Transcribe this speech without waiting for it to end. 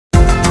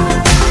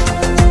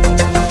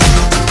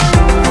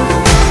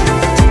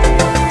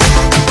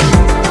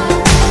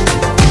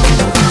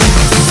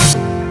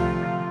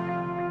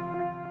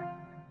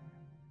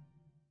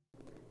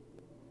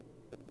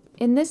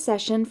In this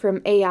session from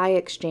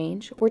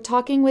AIxchange, we're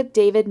talking with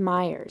David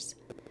Myers.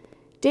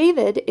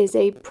 David is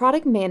a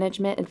product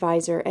management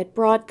advisor at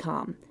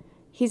Broadcom.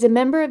 He's a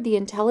member of the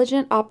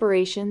Intelligent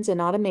Operations and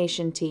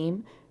Automation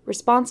team,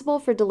 responsible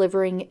for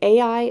delivering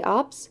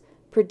AIOps,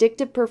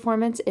 predictive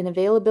performance and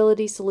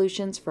availability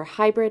solutions for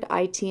hybrid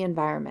IT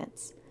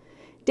environments.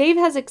 Dave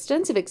has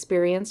extensive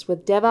experience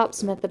with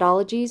DevOps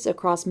methodologies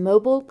across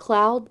mobile,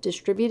 cloud,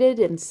 distributed,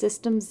 and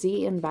System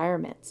Z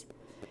environments.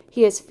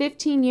 He has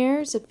 15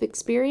 years of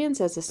experience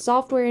as a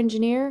software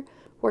engineer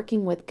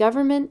working with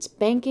government,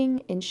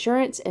 banking,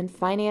 insurance, and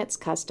finance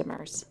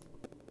customers.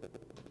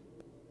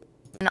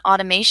 An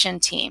automation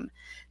team.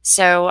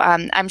 So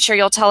I'm sure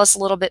you'll tell us a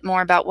little bit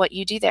more about what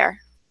you do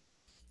there.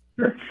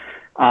 Sure.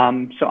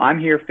 So I'm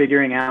here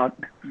figuring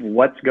out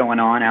what's going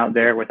on out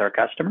there with our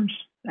customers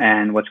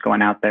and what's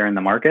going out there in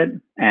the market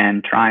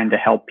and trying to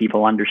help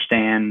people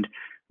understand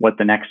what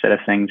the next set of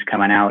things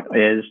coming out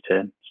is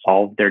to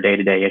solve their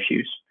day-to-day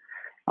issues.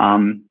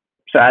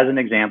 So as an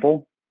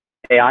example,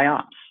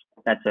 AIOps,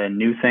 that's a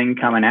new thing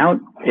coming out.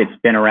 It's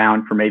been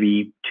around for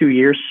maybe 2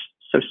 years,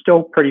 so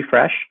still pretty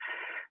fresh.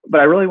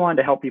 But I really wanted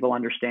to help people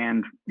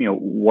understand,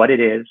 what it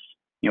is,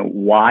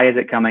 why is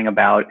it coming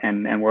about,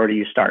 and where do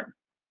you start?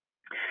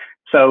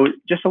 So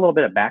just a little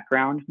bit of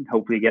background, and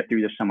hopefully get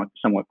through this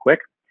somewhat quick,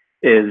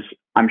 is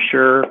I'm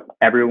sure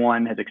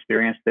everyone has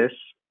experienced this.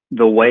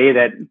 The way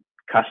that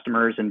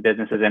customers and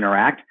businesses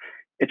interact,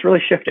 it's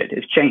really shifted,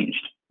 it's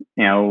changed.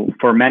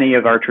 For many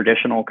of our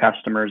traditional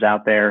customers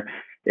out there,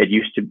 it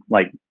used to,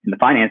 like in the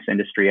finance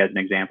industry as an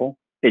example,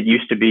 it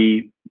used to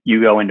be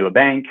you go into a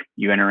bank,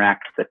 you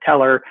interact with the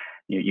teller,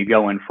 you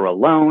go in for a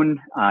loan,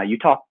 you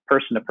talk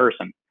person to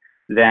person.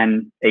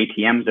 Then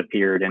ATMs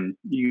appeared and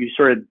you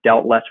sort of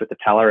dealt less with the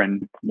teller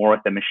and more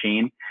with the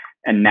machine.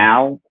 And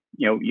now,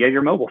 you have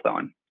your mobile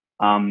phone.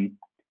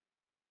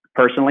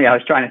 Personally, I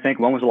was trying to think,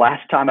 when was the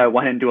last time I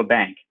went into a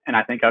bank? And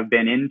I think I've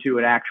been into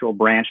an actual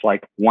branch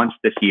like once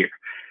this year.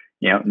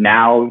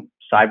 Now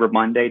Cyber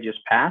Monday just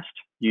passed.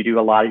 You do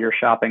a lot of your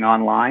shopping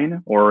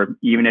online, or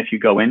even if you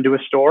go into a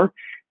store,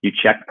 you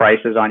check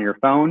prices on your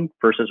phone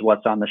versus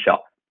what's on the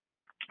shelf.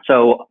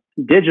 So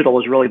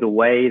digital is really the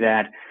way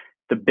that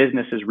the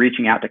business is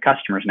reaching out to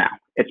customers now.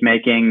 It's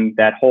making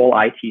that whole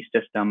IT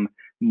system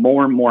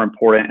more and more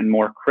important and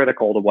more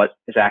critical to what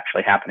is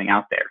actually happening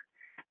out there.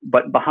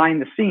 But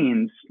behind the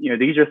scenes,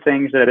 these are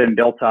things that have been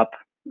built up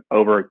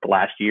over the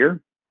last year,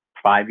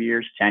 5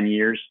 years, 10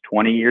 years,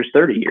 20 years,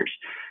 30 years.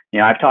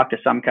 I've talked to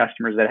some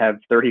customers that have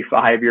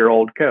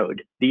 35-year-old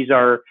code. These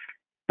are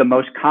the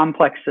most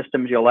complex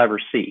systems you'll ever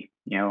see.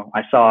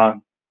 I saw,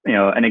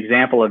 an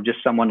example of just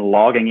someone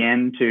logging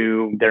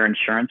into their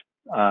insurance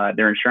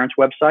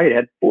website. It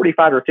had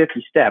 45 or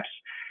 50 steps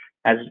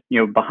as,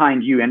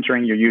 behind you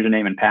entering your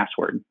username and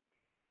password.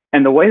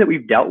 And the way that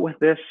we've dealt with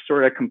this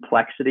sort of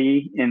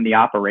complexity in the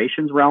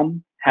operations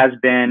realm has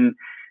been,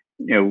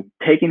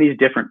 taking these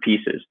different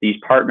pieces, these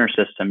partner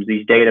systems,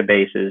 these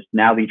databases,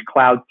 now these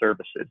cloud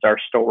services, our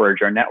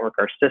storage, our network,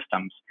 our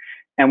systems.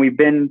 And we've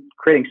been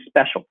creating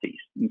specialties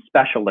and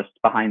specialists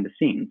behind the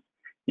scenes.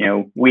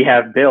 We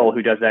have Bill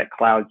who does that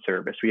cloud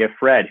service. We have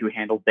Fred who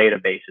handles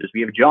databases.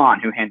 We have John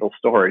who handles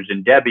storage,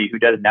 and Debbie who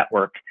does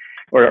network.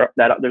 Or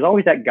that there's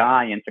always that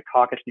guy in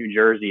Secaucus, New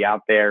Jersey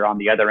out there on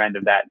the other end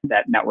of that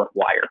network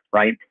wire,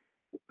 right?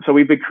 So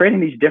we've been creating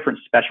these different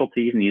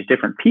specialties and these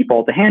different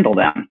people to handle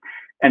them.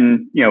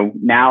 And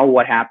now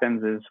what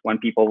happens is when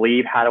people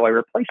leave, how do I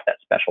replace that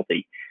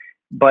specialty?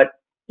 But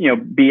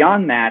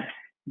beyond that,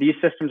 these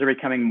systems are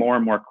becoming more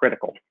and more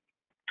critical.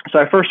 So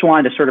I first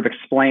wanted to sort of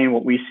explain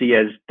what we see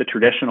as the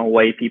traditional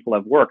way people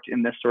have worked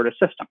in this sort of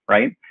system,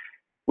 right?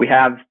 We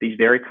have these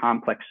very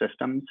complex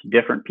systems,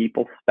 different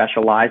people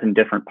specialize in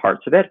different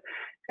parts of it,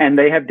 and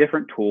they have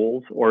different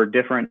tools or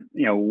different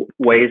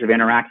ways of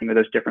interacting with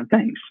those different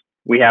things.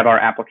 We have our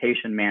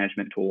application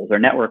management tools, our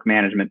network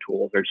management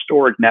tools, our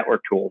storage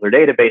network tools, our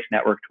database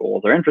network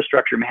tools, our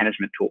infrastructure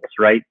management tools,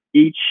 right?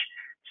 Each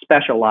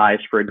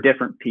specialized for a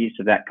different piece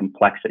of that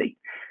complexity.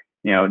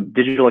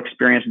 Digital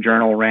Experience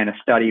Journal ran a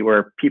study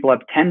where people have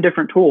 10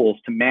 different tools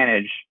to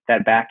manage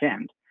that back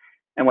end.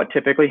 And what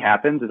typically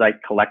happens is I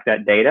collect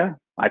that data,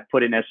 I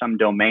put it in some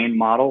domain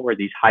model where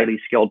these highly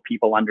skilled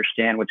people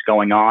understand what's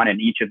going on in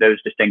each of those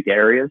distinct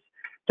areas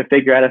to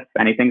figure out if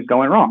anything's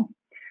going wrong.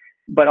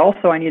 But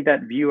also I need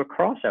that view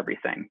across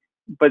everything.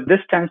 But this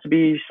tends to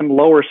be some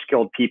lower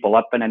skilled people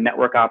up in a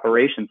network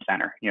operations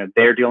center.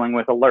 They're dealing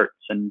with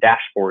alerts and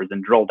dashboards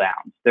and drill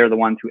downs. They're the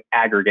ones who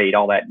aggregate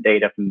all that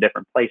data from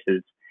different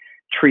places,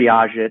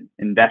 triage it,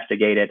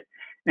 investigate it,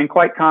 and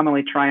quite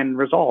commonly try and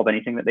resolve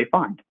anything that they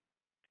find.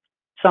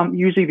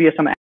 Usually via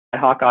some ad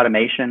hoc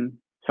automation,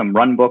 some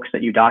run books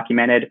that you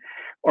documented,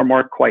 or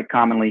more quite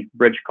commonly,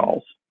 bridge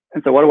calls.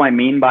 And so what do I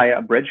mean by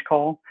a bridge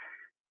call?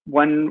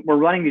 When we're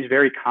running these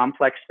very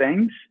complex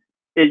things,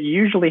 it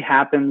usually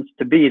happens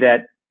to be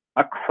that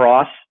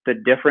across the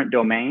different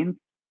domains,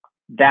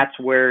 that's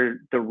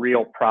where the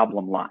real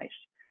problem lies.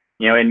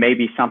 It may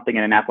be something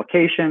in an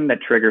application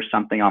that triggers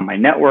something on my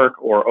network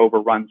or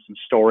overruns some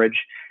storage.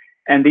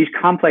 And these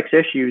complex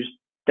issues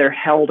they're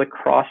held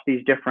across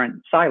these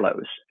different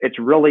silos. It's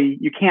really,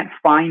 you can't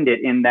find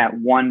it in that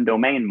one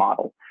domain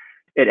model.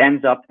 It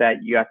ends up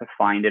that you have to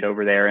find it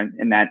over there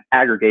in that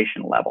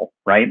aggregation level,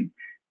 right?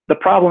 The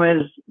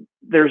problem is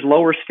there's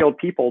lower skilled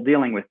people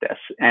dealing with this,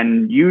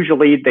 and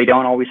usually they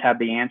don't always have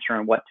the answer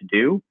on what to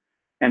do.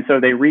 And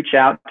so they reach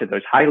out to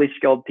those highly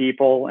skilled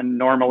people, and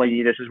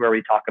normally this is where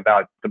we talk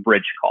about the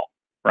bridge call,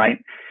 right?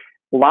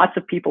 Lots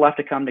of people have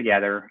to come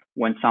together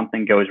when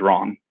something goes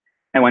wrong.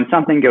 And when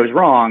something goes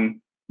wrong,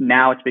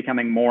 now it's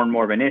becoming more and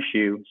more of an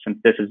issue, since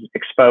this is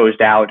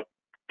exposed out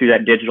through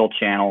that digital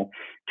channel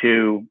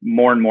to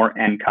more and more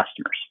end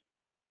customers.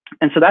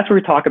 And so that's where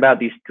we talk about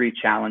these three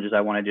challenges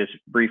I want to just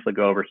briefly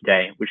go over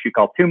today, which we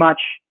call too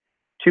much,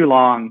 too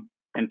long,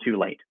 and too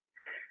late.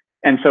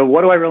 And so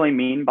what do I really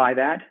mean by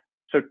that?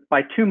 So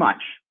by too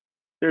much,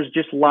 there's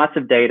just lots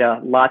of data,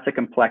 lots of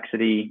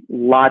complexity,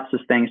 lots of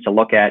things to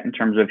look at in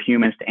terms of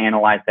humans to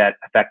analyze that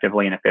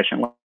effectively and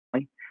efficiently.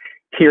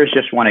 Here's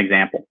just one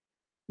example.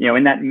 You know,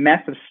 in that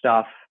mess of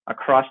stuff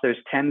across those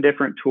 10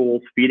 different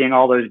tools, feeding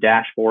all those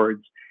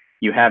dashboards,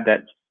 you have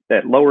that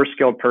lower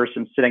skilled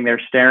person sitting there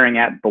staring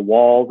at the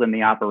walls in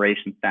the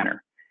operations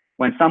center.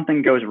 When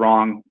something goes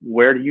wrong,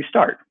 where do you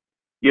start?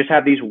 You just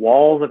have these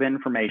walls of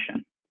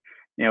information.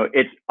 You know,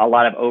 it's a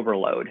lot of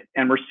overload,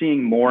 and we're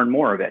seeing more and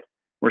more of it.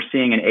 We're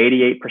seeing an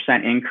 88%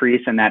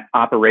 increase in that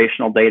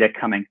operational data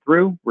coming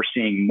through. We're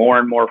seeing more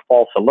and more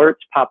false alerts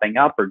popping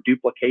up, or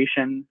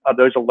duplication of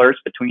those alerts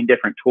between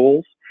different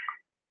tools.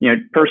 You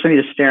know,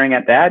 personally just staring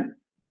at that,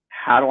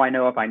 how do I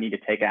know if I need to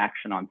take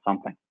action on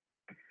something?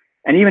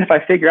 And even if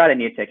I figure out I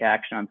need to take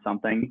action on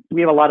something, we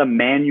have a lot of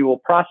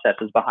manual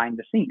processes behind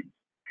the scenes.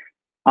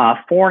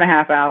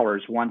 4.5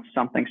 hours once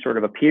something sort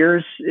of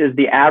appears is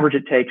the average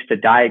it takes to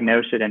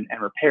diagnose it and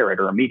repair it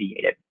or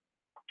remediate it.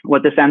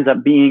 What this ends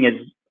up being is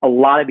a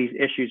lot of these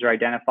issues are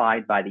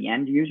identified by the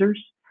end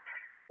users,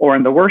 or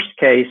in the worst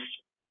case,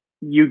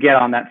 you get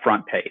on that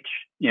front page.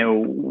 You know,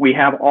 we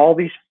have all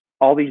these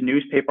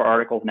newspaper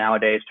articles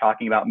nowadays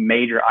talking about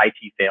major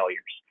IT failures,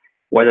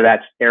 whether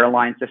that's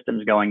airline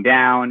systems going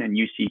down and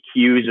you see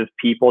queues of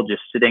people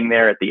just sitting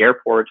there at the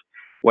airport,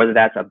 whether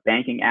that's a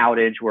banking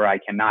outage where I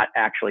cannot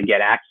actually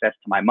get access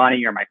to my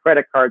money or my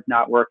credit card's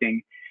not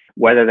working,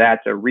 whether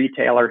that's a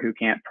retailer who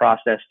can't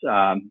process,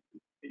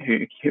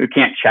 who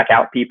can't check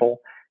out people.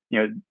 You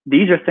know,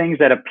 these are things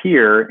that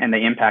appear and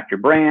they impact your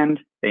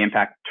brand, they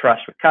impact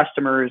trust with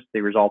customers,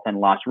 they result in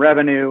lost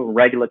revenue,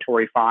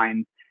 regulatory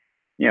fines.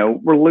 You know,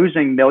 we're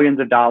losing millions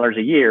of dollars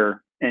a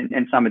year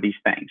in some of these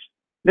things.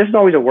 This is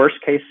always a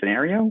worst case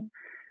scenario,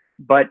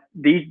 but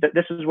this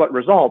is what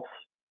results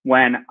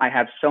when I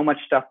have so much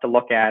stuff to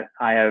look at.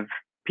 I have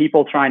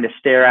people trying to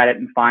stare at it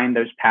and find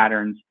those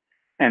patterns,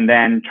 and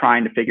then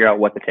trying to figure out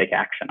what to take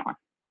action on.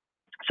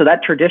 So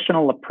that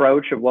traditional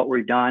approach of what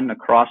we've done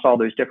across all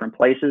those different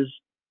places,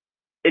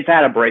 it's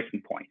at a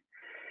breaking point.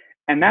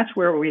 And that's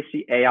where we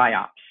see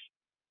AIOps.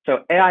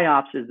 So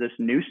AIOps is this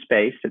new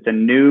space. It's a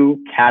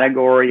new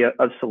category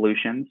of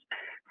solutions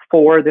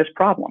for this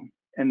problem.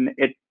 And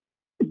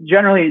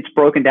generally it's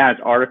broken down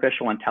as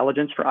artificial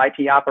intelligence for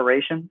IT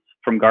operations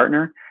from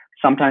Gartner.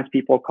 Sometimes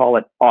people call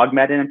it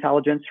augmented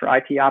intelligence for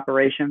IT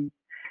operations.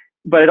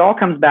 But it all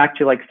comes back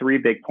to like 3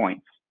 big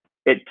points.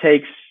 It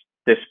takes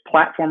this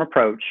platform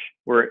approach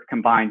where it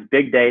combines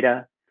big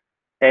data,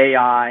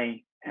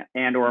 AI,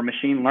 and/or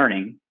machine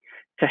learning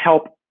to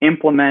help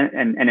implement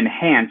and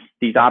enhance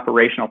these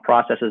operational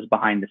processes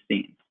behind the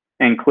scenes,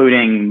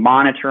 including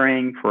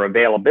monitoring for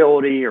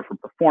availability or for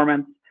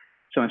performance.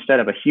 So instead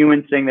of a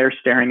human sitting there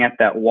staring at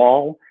that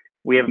wall,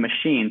 we have a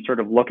machine sort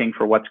of looking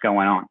for what's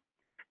going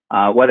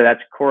on. Whether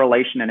that's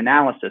correlation and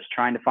analysis,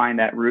 trying to find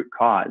that root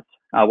cause,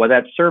 whether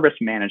that's service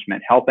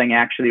management, helping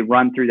actually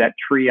run through that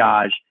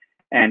triage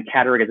and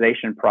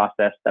categorization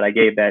process that I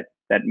gave that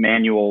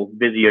manual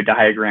Visio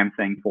diagram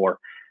thing for,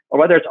 or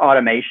whether it's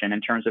automation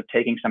in terms of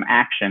taking some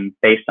action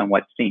based on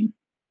what's seen.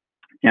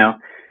 You know,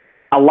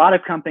 a lot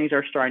of companies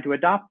are starting to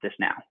adopt this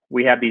now.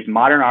 We have these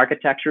modern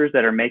architectures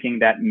that are making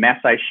that mess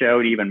I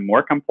showed even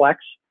more complex.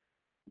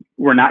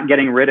 We're not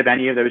getting rid of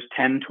any of those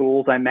 10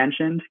 tools I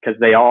mentioned because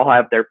they all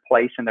have their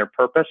place and their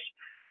purpose,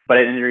 but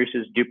it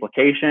introduces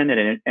duplication,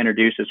 it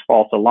introduces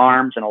false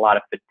alarms and a lot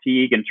of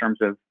fatigue in terms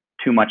of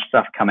too much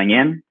stuff coming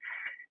in.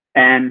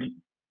 And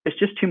it's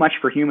just too much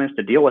for humans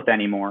to deal with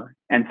anymore.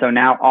 And so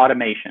now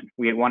automation,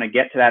 we want to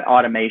get to that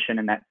automation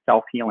and that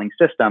self-healing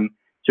system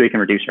so we can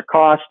reduce our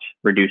cost,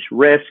 reduce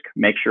risk,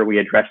 make sure we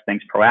address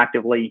things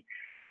proactively.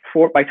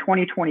 By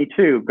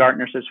 2022,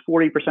 Gartner says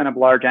 40% of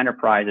large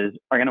enterprises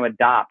are going to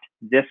adopt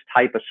this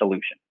type of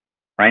solution,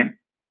 right?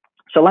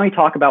 So let me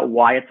talk about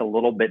why it's a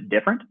little bit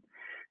different,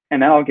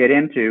 and then I'll get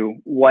into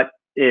what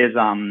is,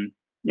 you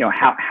know,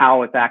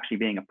 how it's actually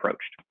being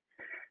approached.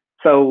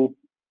 So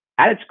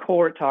at its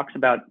core, it talks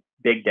about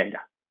big data.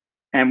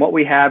 And what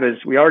we have is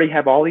we already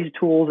have all these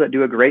tools that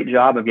do a great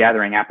job of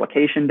gathering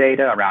application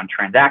data around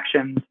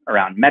transactions,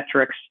 around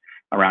metrics,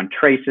 around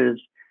traces.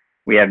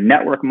 We have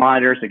network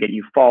monitors that get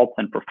you faults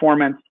and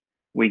performance.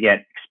 We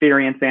get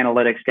experience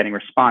analytics, getting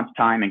response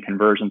time and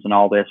conversions and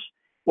all this.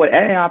 what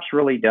AIOps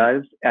really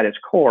does at its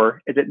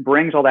core is it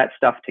brings all that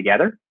stuff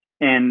together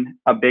in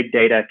a big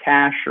data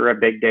cache or a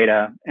big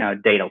data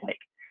data lake.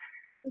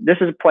 This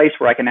is a place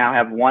where I can now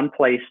have one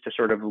place to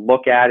sort of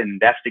look at and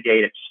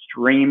investigate. It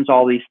streams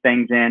all these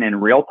things in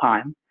real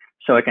time,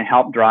 so it can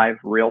help drive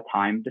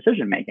real-time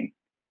decision making.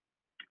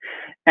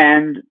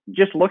 And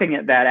just looking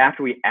at that,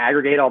 after we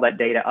aggregate all that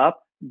data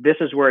up, this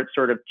is where it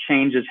sort of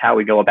changes how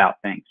we go about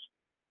things.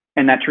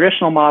 In that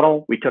traditional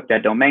model, we took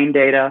that domain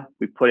data,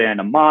 we put it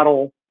in a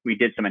model, we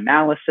did some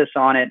analysis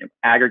on it,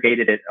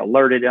 aggregated it,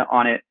 alerted it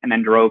on it, and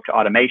then drove to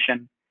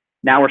automation.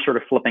 Now we're sort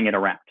of flipping it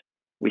around.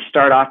 We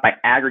start off by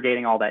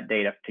aggregating all that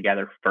data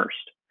together first.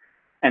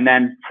 And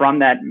then from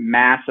that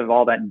mass of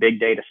all that big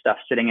data stuff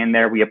sitting in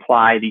there, we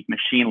apply these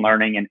machine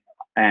learning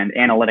and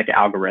analytic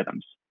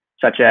algorithms,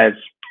 such as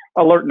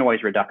alert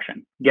noise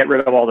reduction, get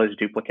rid of all those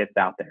duplicates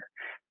out there,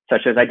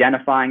 such as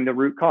identifying the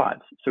root cause.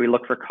 So we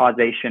look for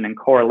causation and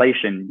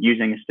correlation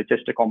using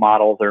statistical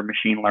models or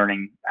machine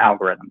learning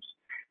algorithms.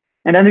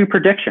 And then do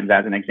predictions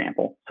as an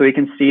example. So we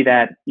can see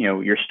that, you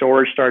know, your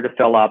storage started to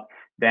fill up,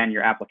 then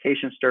your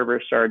application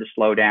server started to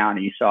slow down,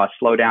 and you saw a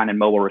slowdown in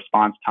mobile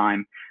response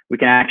time. We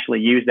can actually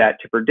use that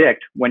to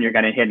predict when you're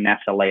going to hit an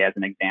SLA as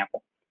an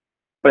example.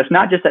 But it's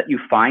not just that you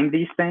find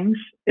these things,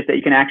 it's that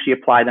you can actually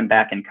apply them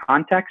back in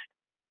context.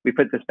 We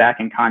put this back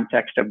in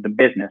context of the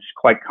business,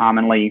 quite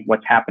commonly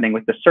what's happening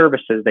with the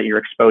services that you're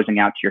exposing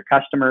out to your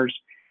customers,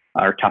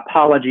 or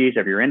topologies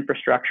of your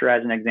infrastructure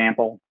as an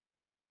example.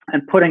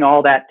 And putting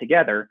all that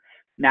together,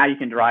 now you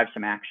can drive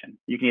some action.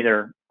 You can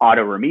either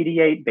auto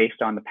remediate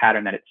based on the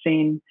pattern that it's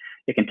seen.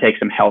 It can take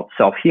some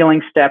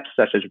self-healing steps,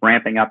 such as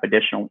ramping up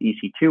additional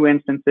EC2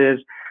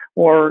 instances,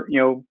 or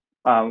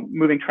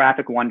moving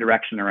traffic one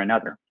direction or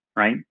another,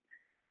 right?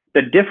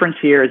 The difference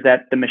here is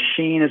that the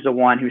machine is the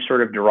one who's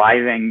sort of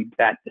driving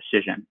that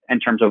decision in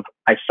terms of,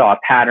 I saw a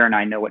pattern,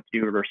 I know what to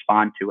do to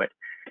respond to it.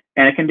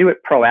 And it can do it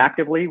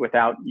proactively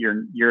without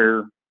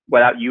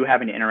without you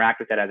having to interact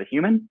with it as a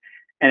human.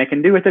 And it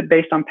can do with it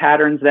based on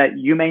patterns that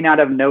you may not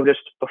have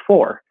noticed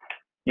before.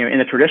 You know, in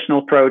the traditional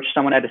approach,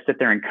 someone had to sit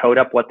there and code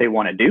up what they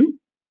want to do.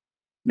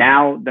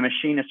 Now the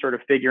machine is sort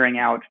of figuring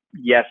out,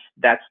 yes,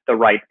 that's the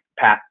right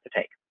path to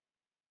take.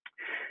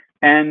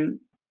 And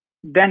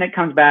then it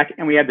comes back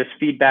and we have this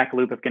feedback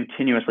loop of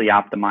continuously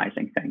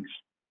optimizing things.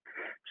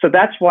 So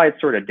that's why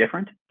it's sort of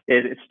different.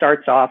 It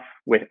starts off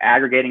with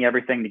aggregating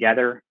everything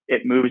together.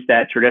 It moves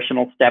that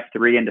traditional step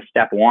 3 into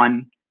step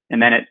 1,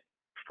 and then it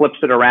flips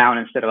it around.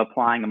 Instead of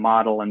applying a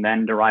model and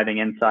then deriving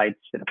insights,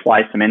 it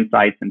applies some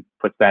insights and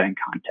puts that in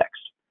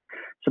context.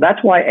 So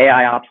that's why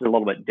AIOps is a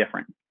little bit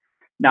different.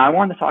 Now I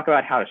wanted to talk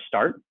about how to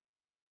start.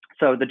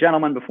 So the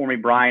gentleman before me,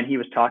 Brian, he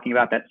was talking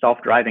about that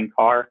self-driving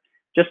car.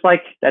 Just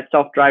like that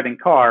self-driving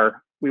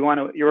car,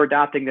 you're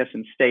adopting this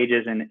in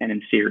stages and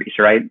in series,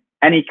 right?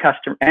 Any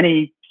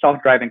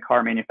self-driving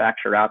car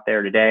manufacturer out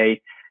there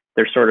today,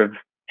 they're sort of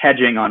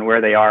hedging on where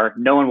they are.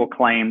 No one will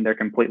claim they're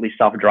completely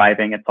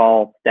self-driving. It's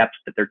all steps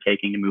that they're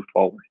taking to move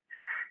forward.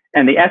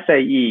 And the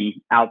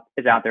SAE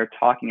is out there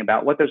talking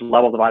about what those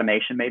levels of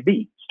automation may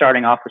be,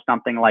 starting off with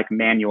something like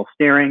manual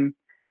steering.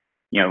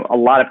 You know, a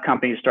lot of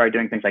companies started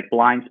doing things like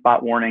blind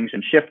spot warnings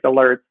and shift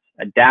alerts,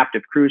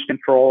 adaptive cruise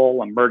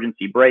control,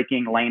 emergency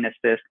braking, lane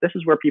assist. This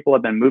is where people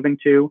have been moving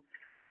to.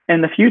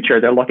 In the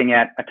future, they're looking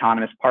at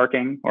autonomous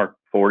parking, or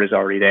Ford is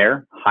already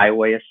there,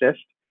 highway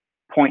assist,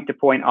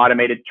 point-to-point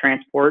automated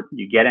transport.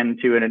 You get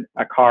into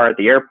a car at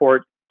the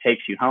airport,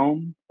 takes you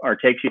home, or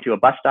takes you to a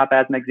bus stop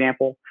as an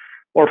example,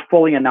 or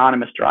fully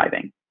anonymous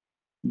driving.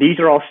 These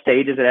are all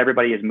stages that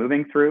everybody is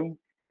moving through.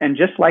 And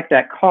just like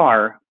that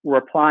car, we're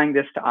applying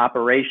this to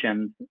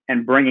operations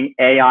and bringing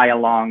AI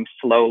along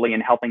slowly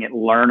and helping it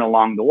learn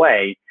along the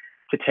way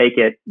to take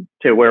it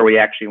to where we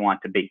actually want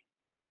to be.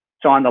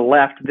 So on the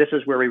left, this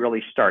is where we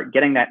really start,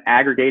 getting that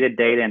aggregated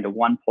data into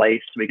one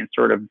place so we can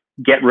sort of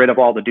get rid of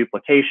all the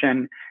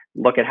duplication,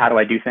 look at how do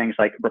I do things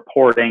like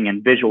reporting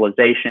and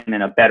visualization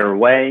in a better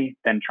way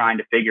than trying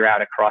to figure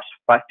out across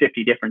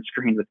 50 different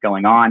screens what's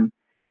going on.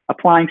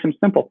 Applying some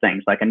simple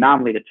things like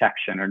anomaly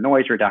detection or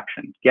noise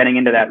reduction, getting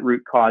into that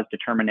root cause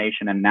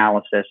determination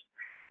analysis,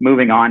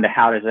 moving on to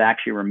how does it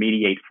actually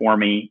remediate for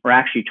me, or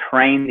actually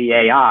train the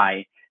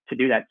AI to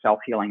do that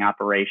self-healing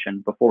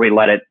operation before we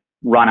let it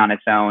run on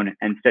its own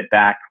and sit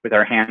back with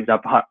our hands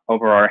up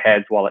over our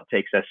heads while it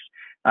takes us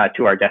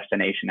to our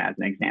destination as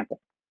an example.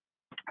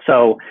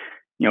 So,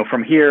 you know,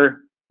 from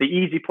here, the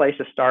easy place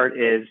to start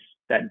is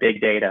that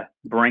big data,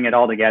 bring it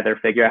all together,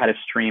 figure out how to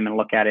stream and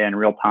look at it in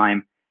real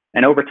time.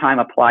 And over time,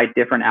 apply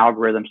different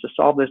algorithms to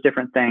solve those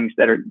different things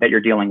that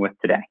you're dealing with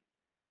today.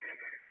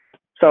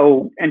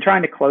 So in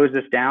trying to close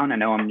this down, I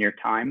know I'm near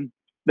time,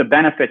 the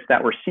benefits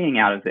that we're seeing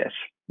out of this,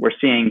 we're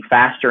seeing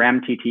faster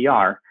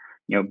MTTR,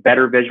 you know,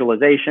 better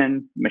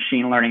visualization,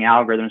 machine learning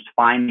algorithms,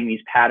 finding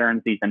these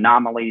patterns, these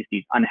anomalies,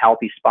 these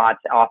unhealthy spots,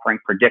 offering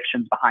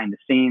predictions behind the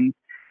scenes,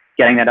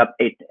 getting that up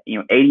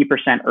 80%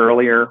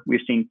 earlier. We've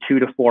seen 2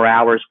 to 4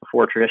 hours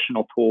before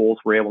traditional tools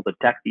were able to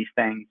detect these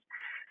things.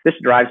 This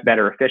drives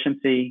better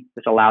efficiency.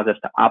 This allows us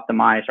to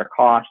optimize our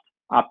cost,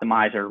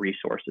 optimize our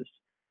resources.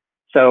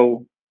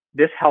 So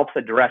this helps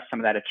address some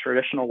of that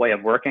traditional way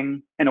of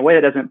working in a way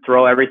that doesn't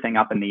throw everything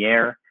up in the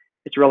air.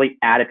 It's really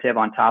additive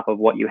on top of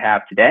what you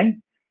have today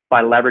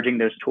by leveraging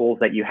those tools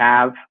that you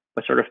have,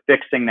 but sort of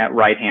fixing that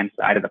right-hand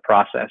side of the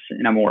process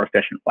in a more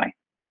efficient way.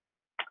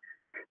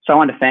 So I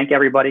want to thank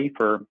everybody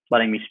for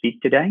letting me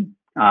speak today.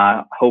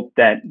 Hope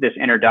that this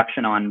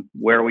introduction on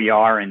where we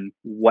are and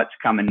what's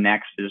coming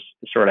next is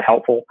sort of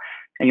helpful.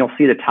 And you'll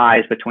see the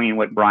ties between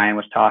what Brian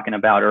was talking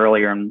about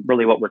earlier and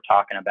really what we're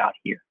talking about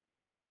here.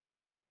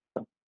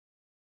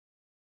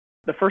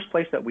 The first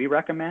place that we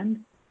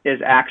recommend is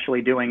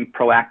actually doing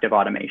proactive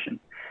automation.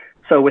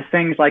 So with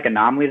things like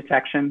anomaly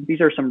detection,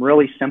 these are some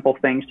really simple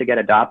things to get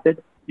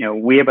adopted. You know,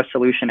 we have a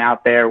solution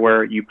out there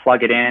where you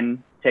plug it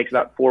in, it takes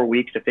about 4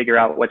 weeks to figure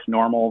out what's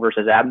normal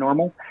versus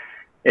abnormal.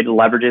 It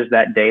leverages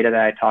that data that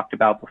I talked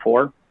about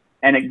before,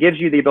 and it gives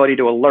you the ability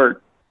to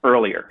alert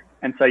earlier.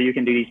 And so you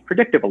can do these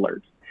predictive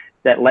alerts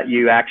that let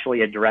you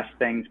actually address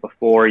things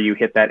before you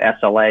hit that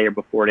SLA or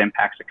before it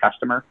impacts the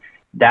customer.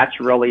 That's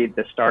really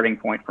the starting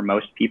point for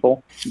most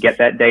people. Get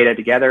that data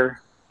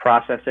together,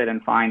 process it,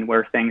 and find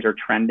where things are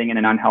trending in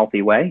an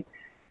unhealthy way,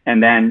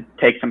 and then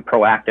take some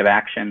proactive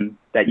action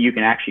that you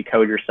can actually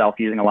code yourself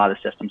using a lot of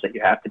the systems that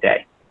you have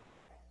today.